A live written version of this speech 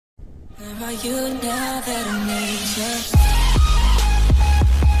Where are you now that I need you?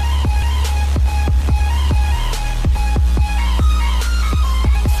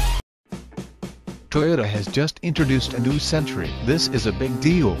 Toyota has just introduced a new Century. This is a big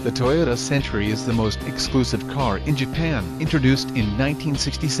deal. The Toyota Century is the most exclusive car in Japan, introduced in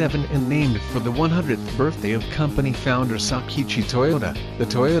 1967 and named for the 100th birthday of company founder Sakichi Toyoda. The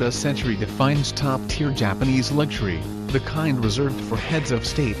Toyota Century defines top-tier Japanese luxury, the kind reserved for heads of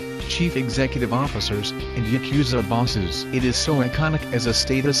state, chief executive officers, and Yakuza bosses. It is so iconic as a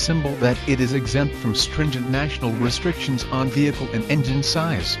status symbol that it is exempt from stringent national restrictions on vehicle and engine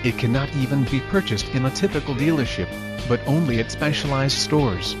size. It cannot even be purchased in a typical dealership, but only at specialized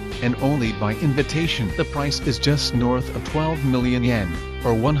stores, and only by invitation. The price is just north of 12 million yen,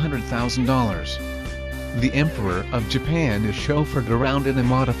 or $100,000. The Emperor of Japan is chauffeured around in a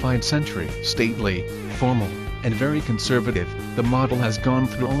modified Century. Stately, formal, and very conservative, the model has gone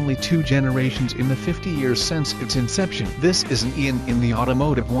through only 2 generations in the 50 years since its inception. This is an eon in the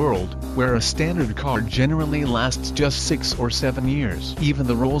automotive world, where a standard car generally lasts just 6 or 7 years. Even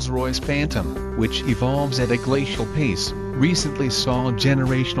the Rolls-Royce Phantom, which evolves at a glacial pace, recently saw a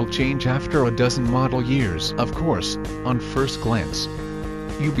generational change after a dozen model years. Of course, on first glance,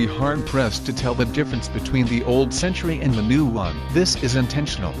 you'd be hard-pressed to tell the difference between the old Century and the new one. This is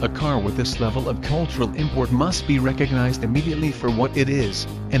intentional. A car with this level of cultural import must be recognized immediately for what it is,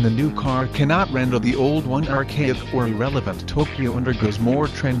 and the new car cannot render the old one archaic or irrelevant. Tokyo undergoes more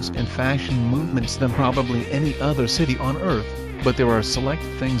trends and fashion movements than probably any other city on Earth, but there are select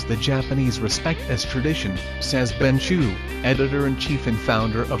things the Japanese respect as tradition, says Ben Chu, editor-in-chief and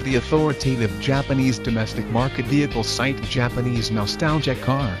founder of the authoritative Japanese domestic market vehicle site Japanese Nostalgia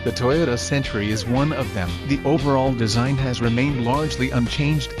Car. The Toyota Century is one of them. The overall design has remained largely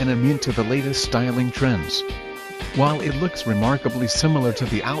unchanged and immune to the latest styling trends. While it looks remarkably similar to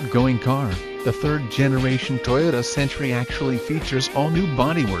the outgoing car, the third-generation Toyota Century actually features all-new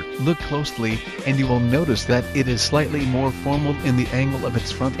bodywork. Look closely, and you will notice that it is slightly more formal in the angle of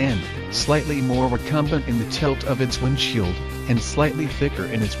its front end, slightly more recumbent in the tilt of its windshield, and slightly thicker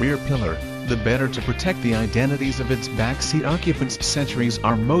in its rear pillar, the better to protect the identities of its backseat occupants. Centuries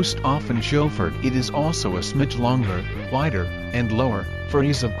are most often chauffeured. It is also a smidge longer, wider, and lower, for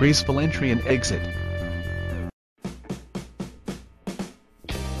ease of graceful entry and exit.